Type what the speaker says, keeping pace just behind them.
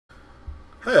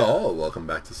Hi all, welcome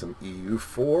back to some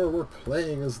EU4. We're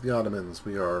playing as the Ottomans.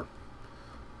 We are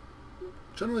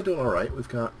generally doing alright. We've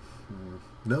got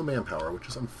no manpower, which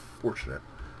is unfortunate.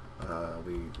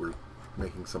 We were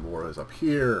making some wars up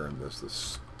here, and there's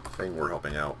this thing we're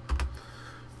helping out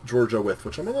Georgia with,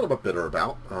 which I'm a little bit bitter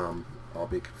about. I'll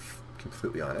be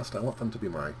completely honest. I want them to be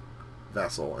my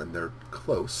vassal, and they're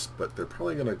close, but they're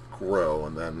probably going to grow,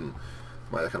 and then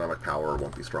my economic power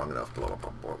won't be strong enough, blah, blah,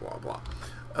 blah, blah, blah, blah.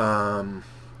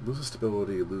 Lose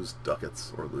stability, lose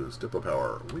ducats, or lose diplo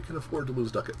power. We can afford to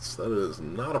lose ducats. That is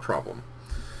not a problem.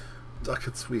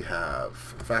 Ducats we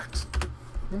have. In fact,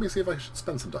 let me see if I should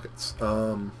spend some ducats.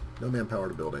 No manpower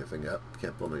to build anything yet.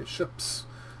 Can't build any ships.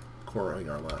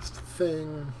 Coring our last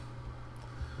thing.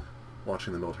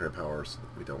 Watching the military power so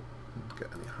that we don't get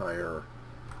any higher.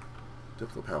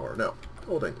 Diplo power. No.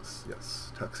 Buildings.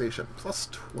 Yes. Taxation. Plus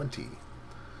 20.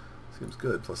 Seems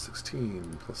good. Plus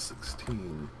 16. Plus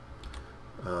 16.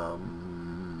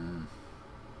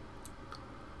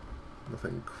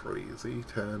 Nothing crazy.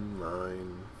 10,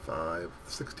 9, 5,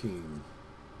 16,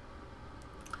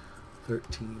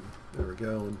 13. There we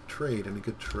go. And trade. Any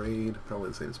good trade? Probably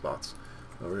the same spots.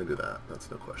 Oh, we're going to do that. That's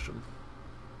no question.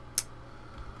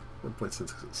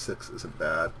 1.66 isn't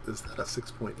bad. Is that a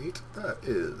 6.8? That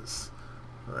is.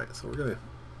 Alright, so we're going to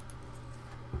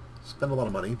spend a lot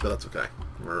of money, but that's okay.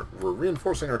 We're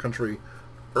reinforcing our country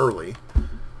early,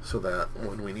 so that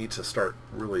when we need to start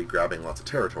really grabbing lots of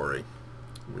territory,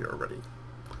 we are ready.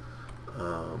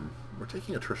 We're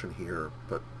taking attrition here,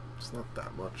 but it's not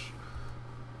that much.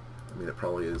 I mean, it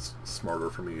probably is smarter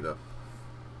for me to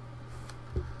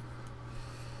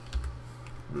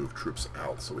move troops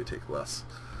out so we take less.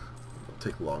 It'll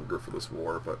take longer for this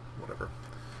war, but whatever.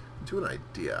 Do an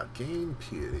idea. Gain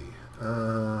piety.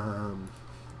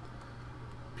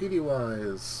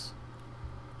 Piety-wise,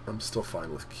 I'm still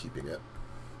fine with keeping it.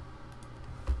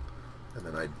 And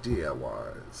then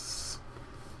idea-wise,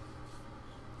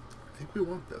 I think we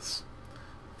want this.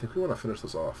 I think we want to finish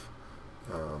this off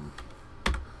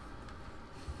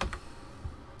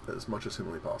as much as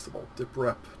humanly possible. Dip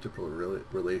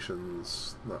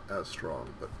relations, not as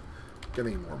strong, but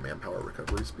getting more manpower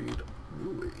recovery speed.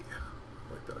 Ooh,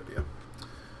 I like that idea.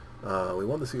 We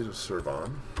won the siege of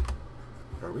Servan.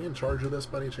 Are we in charge of this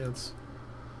by any chance?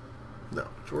 No,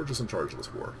 George is in charge of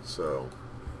this war, so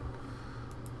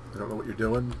I don't know what you're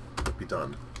doing, but be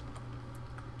done.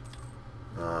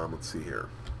 Let's see here.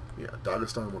 Yeah,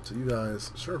 Dagestan will to you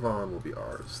guys. Servan will be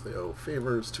ours. They owe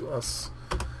favors to us.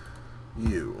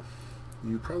 You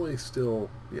probably still,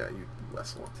 yeah, you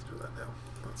less want to do that now.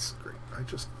 That's great.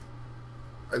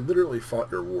 I literally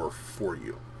fought your war for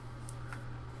you.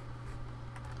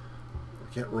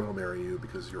 I can't royal marry you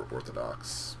because you're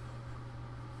Orthodox.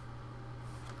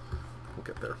 We'll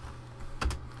get there.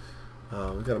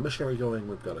 We've got a missionary going.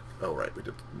 We've got a... Oh, right. We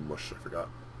did mush. I forgot.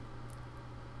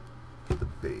 The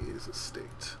Bays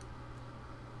estate.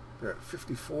 They're at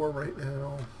 54 right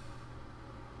now.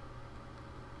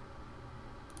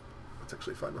 That's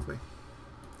actually fine with me.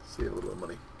 Save a little bit of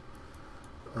money.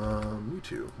 You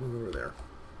two, move over there.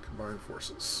 Combine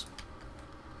forces.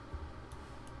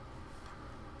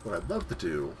 What I'd love to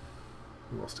do...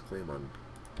 Who wants to claim on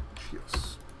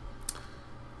Chios?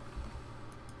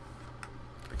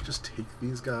 I could just take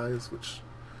these guys, which,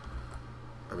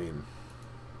 I mean,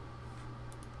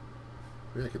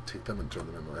 maybe I could take them and turn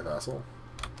them into my vassal.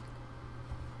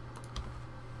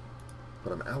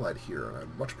 But I'm allied here, and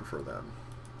I'd much prefer them.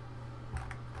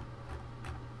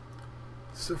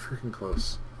 So freaking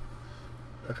close.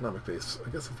 Economic base. I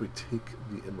guess if we take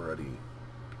the Imereti,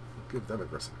 we'll give them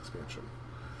aggressive expansion.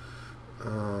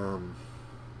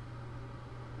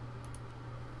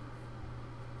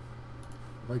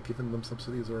 Have I given them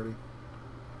subsidies already?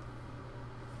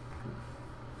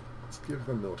 Let's give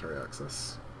them military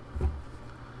access.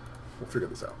 We'll figure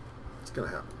this out. It's going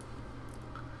to happen.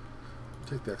 We'll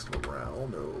take the extra morale,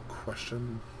 no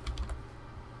question.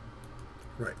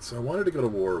 Right, so I wanted to go to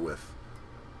war with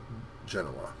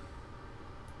Genoa.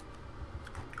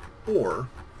 Or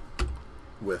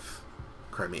with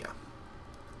Crimea.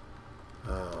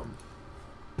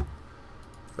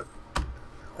 But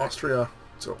Austria...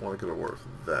 don't want to go to war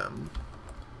with them.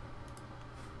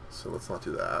 So let's not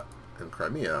do that. And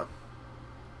Crimea.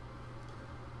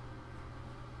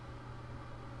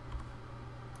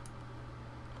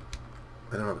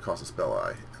 I don't have a casus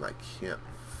belli, and I can't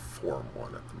form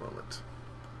one at the moment.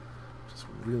 Which is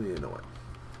really annoying.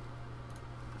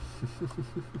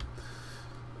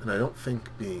 And I don't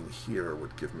think being here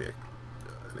would give me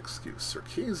an excuse.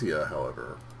 Circassia,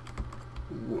 however,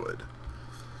 would.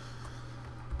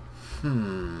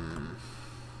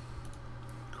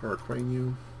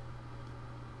 Caraquenu.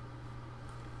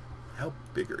 how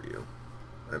big are you?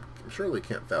 I surely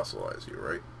can't vassalize you,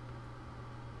 right?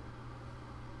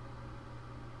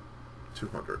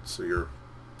 200. So you're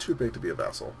too big to be a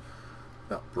vassal.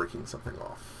 Not breaking something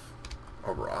off.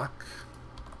 A rock,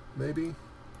 maybe?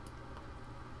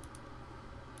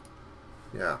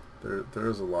 Yeah, there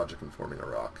is a logic in forming a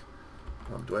rock.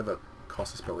 Do I have a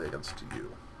casus belli against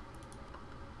you?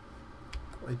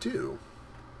 I do.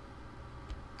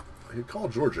 I could call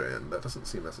Georgia in. That doesn't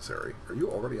seem necessary. Are you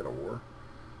already at a war?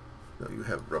 No, you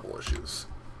have rebel issues.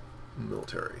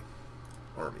 Military.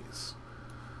 Armies.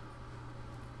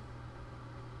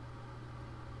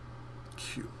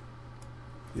 Q.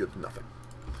 You have nothing.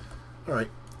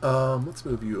 Alright, let's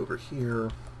move you over here.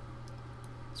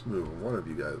 Let's move one of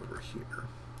you guys over here.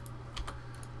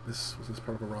 Was this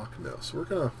part of a rock? No. So we're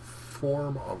going to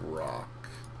form a rock.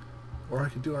 Or I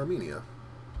could do Armenia.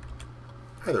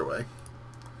 Either way.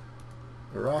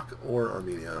 Iraq or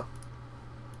Armenia.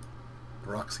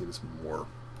 Iraq seems more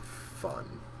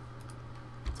fun.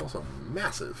 It's also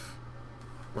massive.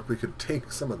 Look, we could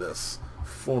take some of this,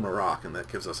 form Iraq, and that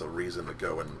gives us a reason to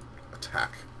go and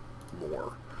attack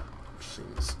more, which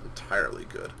seems entirely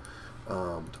good.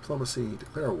 Diplomacy,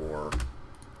 declare war,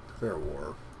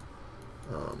 go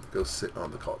sit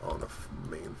on the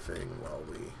main thing while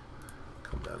we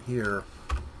come down here.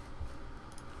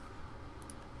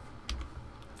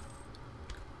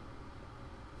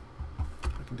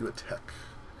 I can do a tech.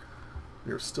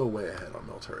 We are still way ahead on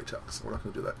military tech, so we're not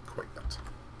going to do that quite yet.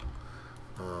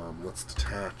 Let's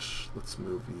detach. Let's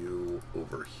move you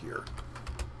over here.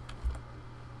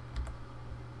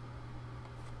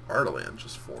 Ardalan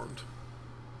just formed.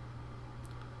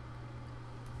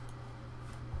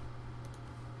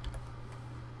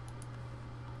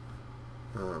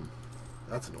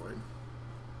 That's annoying.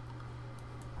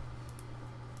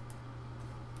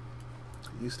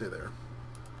 You stay there.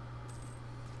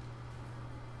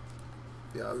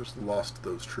 Yeah, I just lost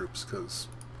those troops because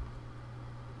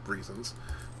reasons.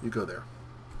 You go there.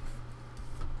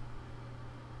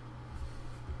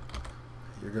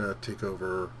 You're gonna take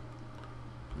over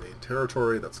main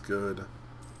territory. That's good.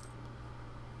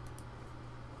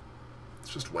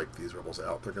 Let's just wipe these rebels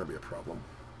out. They're gonna be a problem.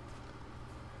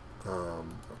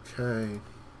 Okay.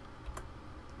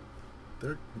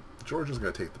 Georgia's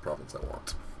gonna take the province I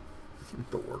want.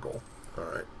 The war goal.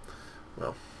 Alright.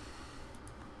 Well.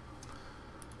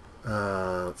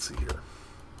 Let's see here.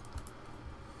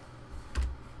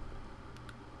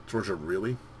 Georgia,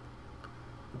 really?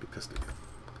 I'd be pissed at you.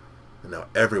 And now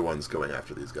everyone's going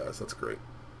after these guys. That's great.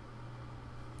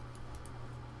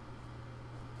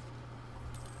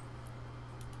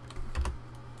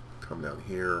 Come down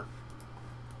here.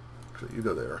 Actually, you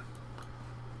go there.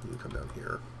 You come down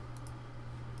here.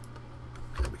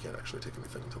 Okay, we can't actually take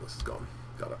anything until this is gone.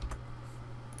 Got it.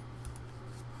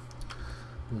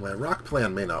 My rock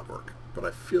plan may not work, but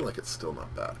I feel like it's still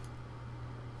not bad.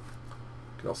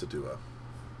 Could also do a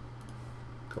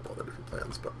couple other different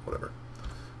plans, but whatever.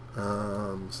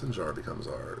 Sinjar becomes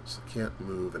ours. I can't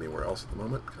move anywhere else at the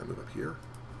moment. Can I move up here?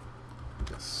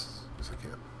 Yes. Yes, I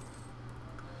can.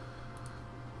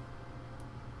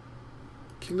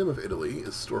 Kingdom of Italy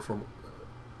is Storform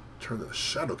turned to the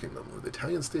Shadow Kingdom, with the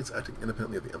Italian states acting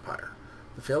independently of the Empire.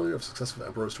 The failure of successive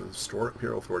emperors to restore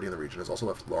imperial authority in the region has also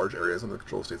left large areas under the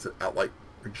control of states that outright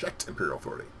reject imperial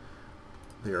authority.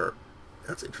 They are...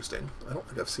 That's interesting. I don't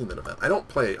think I've seen that event. I don't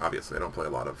play, obviously, I don't play a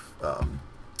lot of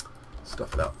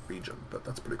stuff about region, but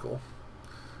that's pretty cool.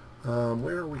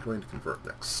 Where are we going to convert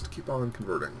next? Keep on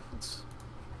converting. Let's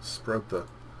spread the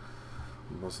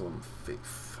Muslim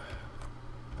faith.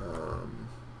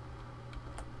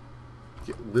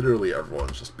 Literally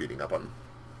everyone's just beating up on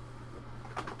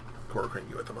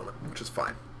Korakringu at the moment, which is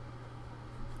fine.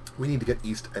 We need to get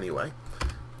east anyway.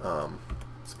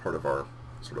 It's part of our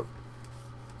sort of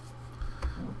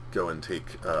go and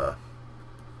take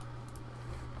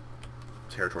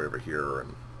territory over here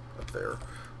and up there.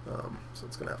 So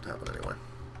it's going to have to happen anyway.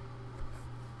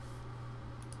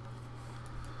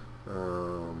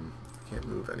 Can't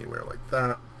move anywhere like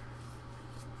that.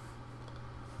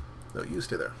 No, you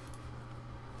stay there.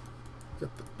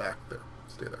 Get the back there.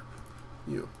 Stay there.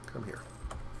 You, come here.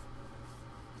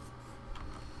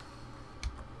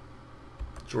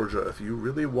 Georgia, if you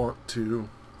really want to...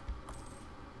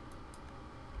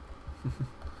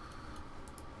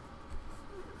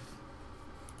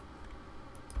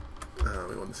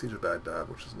 we won the Siege of Baghdad,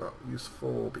 which is not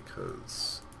useful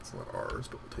because it's not ours,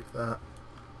 but we'll take that.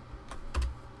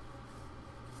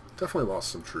 Definitely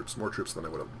lost some troops, more troops than I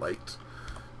would have liked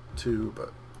to,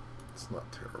 but it's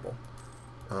not terrible.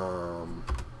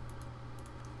 Okay,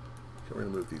 we're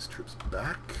going to move these troops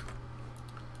back.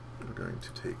 We're going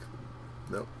to take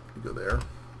Nope, you go there.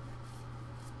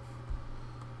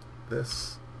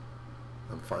 This,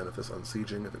 I'm fine with this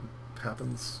unsieging if it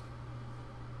happens.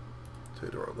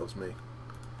 Teodoro loves me.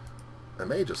 I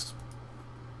may just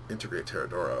integrate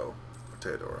Teodoro,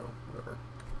 whatever.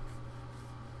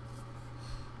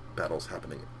 Battles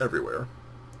happening everywhere.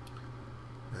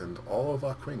 And all of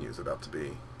Aquinu is about to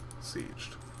be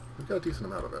sieged. We've got a decent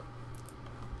amount of it.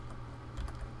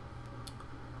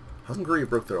 Hungary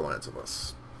broke their alliance with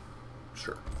us.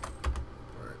 Sure.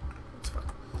 Alright, that's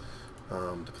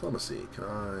fine. Diplomacy. Can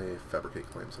I fabricate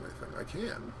claims on anything? I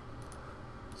can.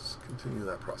 Let's continue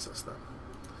that process then.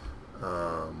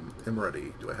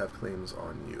 Imereti. Do I have claims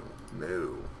on you?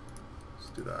 No. Let's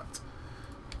do that.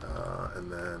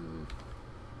 And then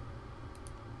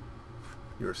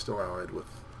you're still allied with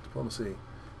diplomacy.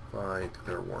 If I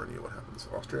declare war on you, what happens?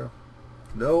 Austria?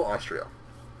 No Austria.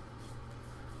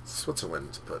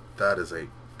 Switzerland, but that is a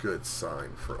good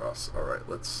sign for us. Alright,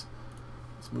 let's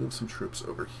move some troops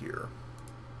over here.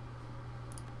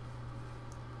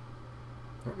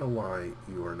 I don't know why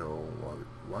you are no longer...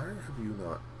 Why have you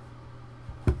not...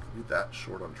 Are you that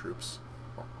short on troops?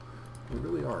 Oh, we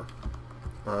really are.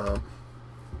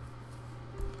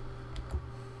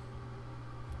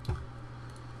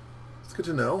 It's good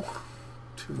to know.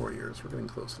 2 more years. We're getting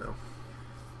close now.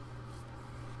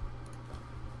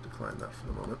 Decline that for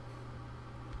the moment.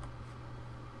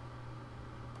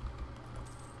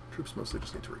 Troops mostly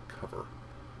just need to recover.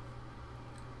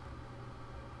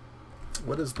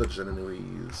 What is the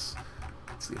Genoese?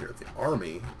 Let's see here. The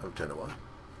army of Genoa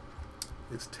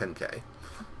is 10k,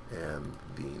 and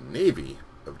the navy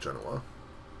of Genoa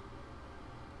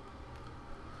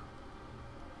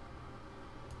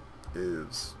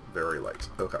is very light.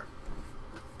 Okay.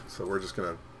 So we're just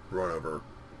going to run over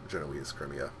Genoese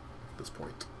Crimea at this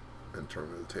point and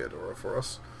turn into Teodoro for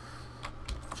us,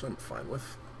 which I'm fine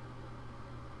with.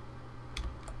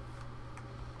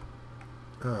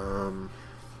 In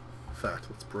fact,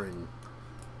 let's bring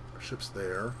our ships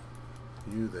there,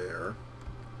 you there,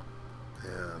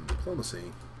 and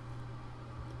diplomacy,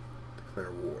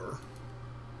 declare war.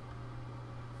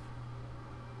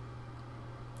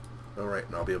 Alright,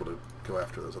 and I'll be able to go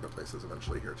after those other places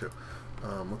eventually here too.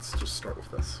 Let's just start with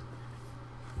this.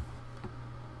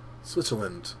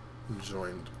 Switzerland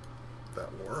joined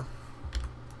that war.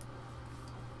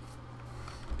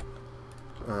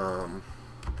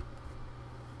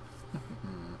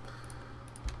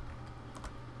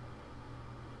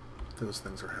 Those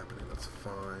things are happening, that's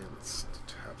fine. Let's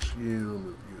detach you,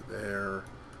 move you there.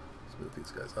 Let's move these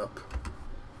guys up.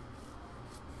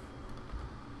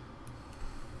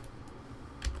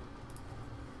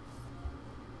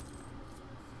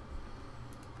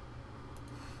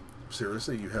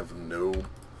 Seriously, you have no...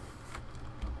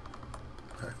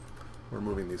 Okay, we're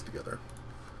moving these together.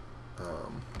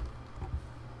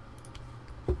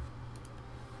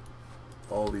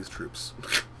 All these troops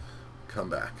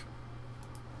come back.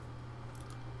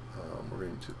 We're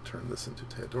going to turn this into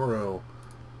Teodoro,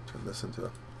 turn this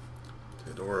into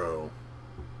Teodoro,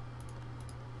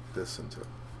 this into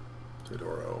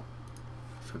Teodoro. I'm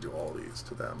just going to do all these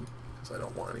to them, because I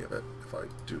don't want any of it. If I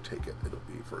do take it, it'll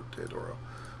be for Teodoro.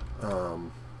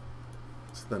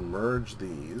 So then merge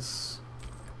these.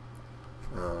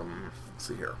 Let's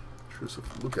see here. Truce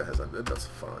with Lucca has ended, that's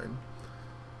fine.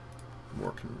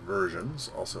 More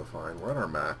conversions, also fine. We're at our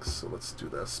max, so let's do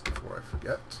this before I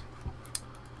forget.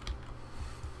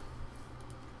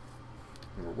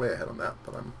 We're way ahead on that,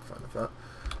 but I'm fine with that.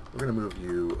 We're going to move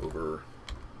you over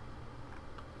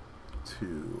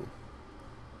to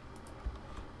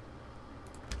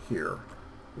here.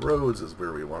 Rhodes is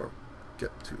where we want to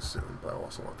get to soon, but I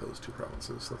also want those 2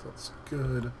 provinces, so that's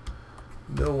good.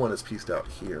 No one is pieced out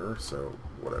here, so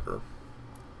whatever.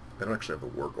 I don't actually have a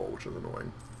war goal, which is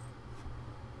annoying.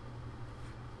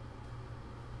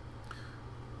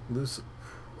 Lose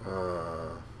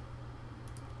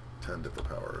 10 different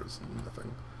powers,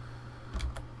 nothing.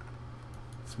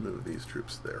 Let's move these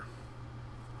troops there.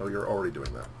 Oh, you're already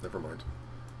doing that. Never mind.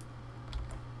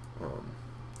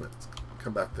 Let's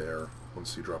come back there.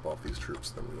 Once you drop off these troops,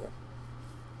 then we will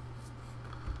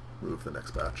move the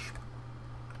next batch.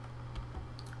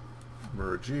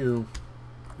 Merge you.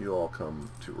 You all come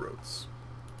to Rhodes.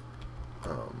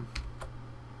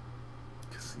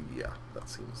 Yeah, that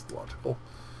seems logical.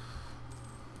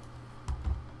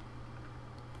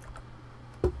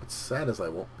 What's sad is I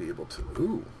won't be able to...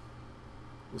 Ooh!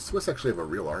 The Swiss actually have a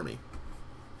real army.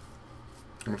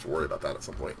 I'm not worried about that at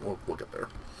some point. We'll get there.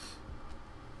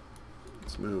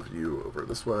 Let's move you over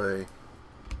this way.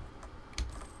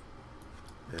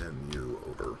 And you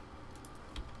over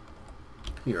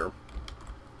here.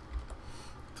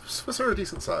 Swiss are a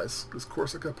decent size. Is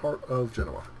Corsica part of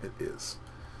Genoa? It is.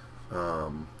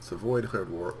 Savoy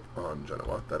declared war on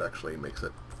Genoa. That actually makes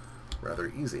it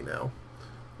rather easy now.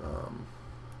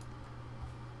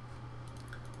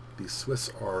 The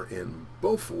Swiss are in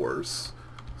both wars,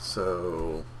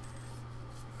 so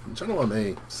Genoa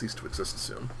may cease to exist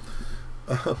soon,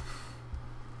 which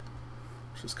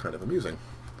is kind of amusing.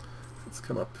 Let's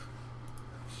come up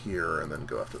here and then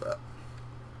go after that.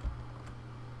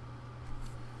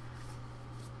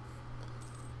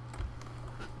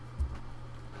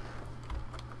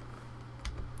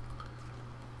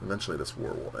 Eventually this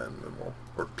war will end, and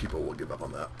or people will give up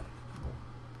on that. We'll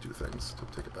do things to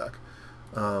take it back.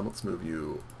 Let's move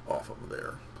you off of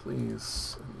there,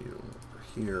 please, and you over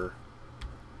here.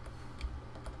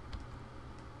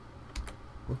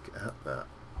 Look at that.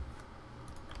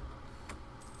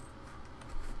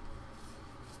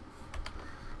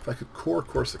 If I could core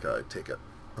Corsica, I'd take it.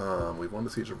 We've won the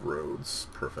Siege of Rhodes.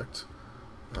 Perfect.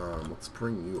 Let's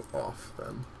bring you off,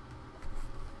 then.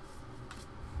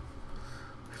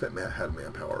 I haven't had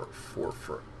manpower for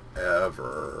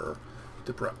forever.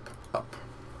 Dip rep up.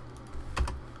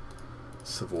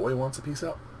 Savoy wants a piece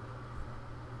out?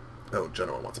 Oh,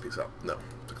 Genoa wants a piece out. No,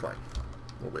 decline.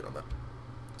 We'll wait on that.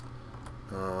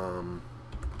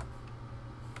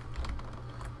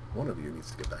 One of you needs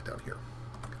to get back down here.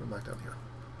 Come back down here.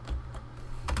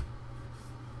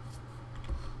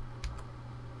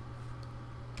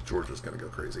 Georgia's going to go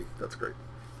crazy. That's great.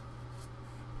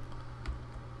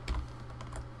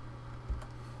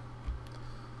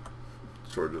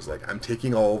 Georgia's like, I'm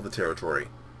taking all the territory.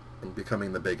 I'm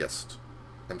becoming the biggest.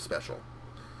 I'm special.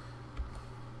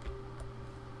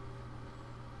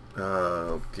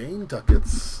 Gain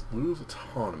ducats, lose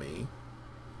autonomy.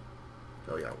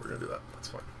 Oh yeah, we're going to do that. That's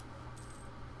fine.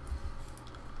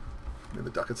 I mean, the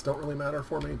ducats don't really matter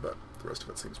for me, but the rest of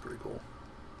it seems pretty cool.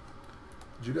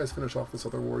 Did you guys finish off this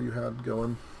other war you had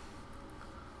going?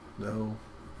 No?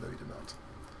 No, you did not.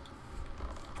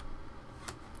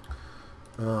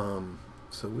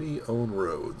 So we own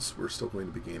Rhodes. We're still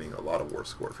going to be gaining a lot of war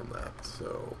score from that,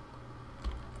 so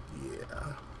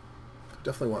yeah.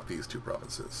 Definitely want these two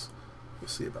provinces. We'll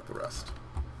see about the rest.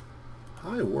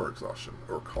 High war exhaustion,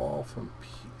 or call from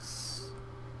peace.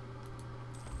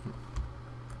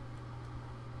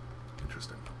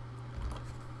 Interesting.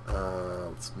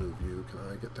 Let's move you. Can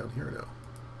I get down here? No.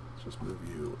 Let's just move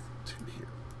you to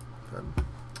here. Then.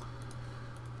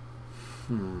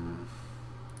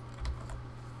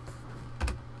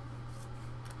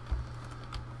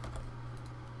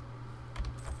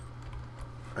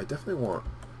 I definitely want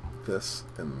this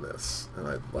and this, and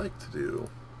I'd like to do...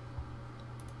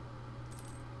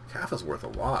 Calf is worth a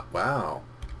lot. Wow.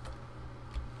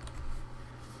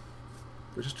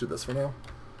 We just do this for now?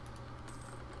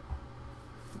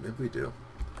 Maybe we do.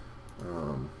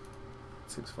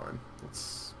 Seems fine.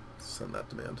 Let's send that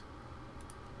demand.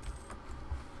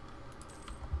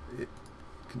 It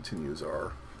continues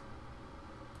our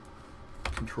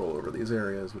control over these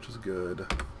areas, which is good.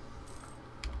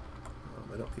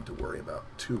 I don't need to worry about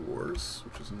 2 wars,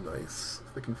 which is nice.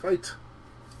 If they can fight.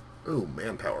 Oh,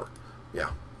 manpower.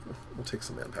 Yeah, we'll take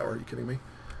some manpower. Are you kidding me?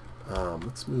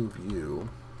 Let's move you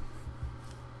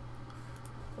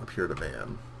up here to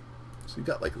Van. So you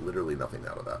got like literally nothing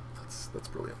out of that. That's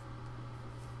brilliant.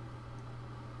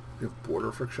 We have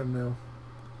border friction now.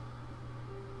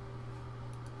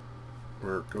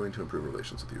 We're going to improve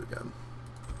relations with you again.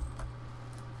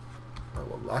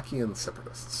 Wallachian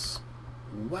separatists.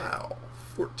 Wow,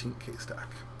 14k stack.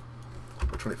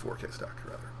 Or 24k stack,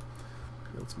 rather.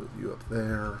 Okay, let's move you up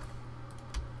there.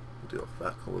 We'll deal with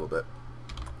that a little bit.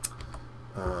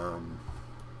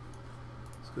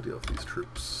 Let's go deal with these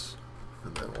troops.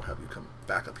 And then we'll have you come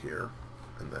back up here.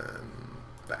 And then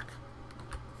back.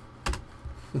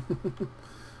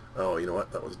 Oh, you know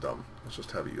what? That was dumb. Let's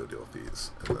just have you go deal with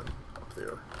these. And then up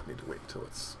there, I need to wait until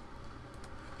it's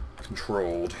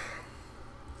controlled.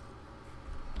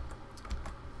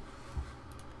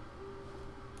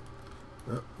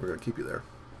 Oh, we're going to keep you there.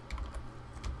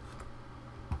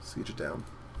 Siege it down.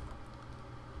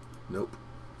 Nope.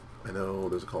 I know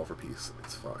there's a call for peace.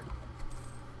 It's fine.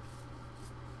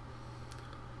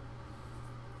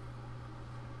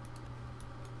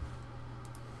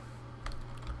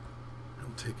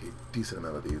 I'll take a decent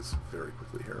amount of these very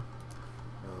quickly here.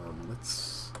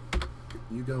 Let's get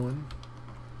you going.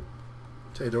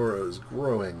 Teodoro is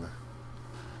growing.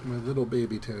 My little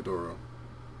baby Teodoro.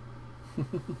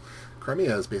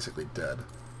 Crimea is basically dead.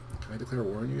 Can I declare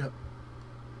war on you yet?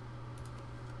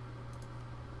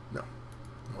 No.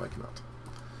 No, I cannot.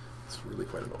 It's really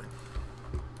quite annoying.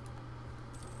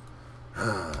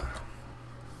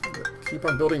 keep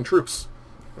on building troops.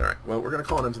 Alright, well, we're going to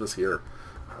call it into this here.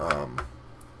 I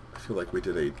feel like we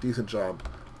did a decent job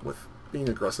with being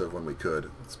aggressive when we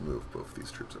could. Let's move both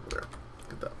these troops over there.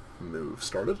 Get that move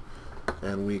started.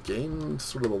 And we gained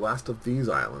sort of the last of these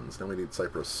islands. Now we need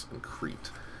Cyprus and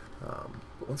Crete.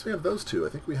 But once we have those two, I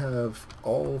think we have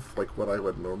all of like what I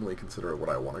would normally consider what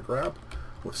I want to grab,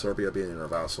 with Serbia being our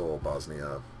vassal,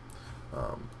 Bosnia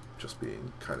just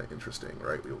being kind of interesting,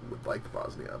 right? We would like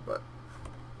Bosnia, but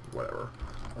whatever.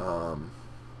 We'll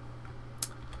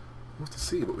have to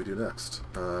see what we do next.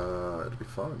 It'll be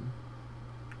fun.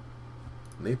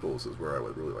 Naples is where I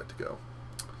would really like to go.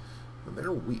 And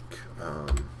they're weak. How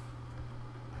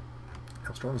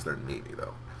strong is their navy,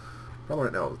 though? Problem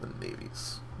right now is the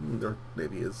navies. Their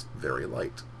navy is very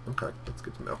light. Okay, that's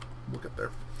good to know. We'll get there.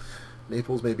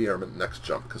 Naples may be our next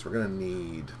jump, because we're going to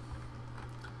need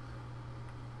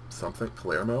something.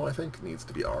 Palermo, I think, needs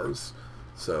to be ours.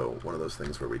 So one of those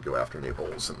things where we go after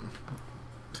Naples and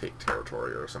take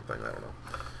territory or something. I don't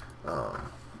know.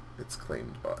 It's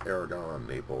claimed by Aragon,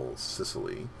 Naples,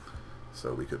 Sicily.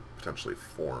 So we could potentially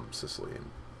form Sicily and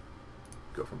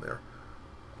go from there.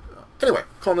 Anyway,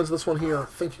 calling into this one here.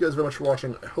 Thank you guys very much for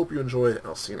watching. I hope you enjoyed, and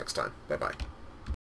I'll see you next time. Bye-bye.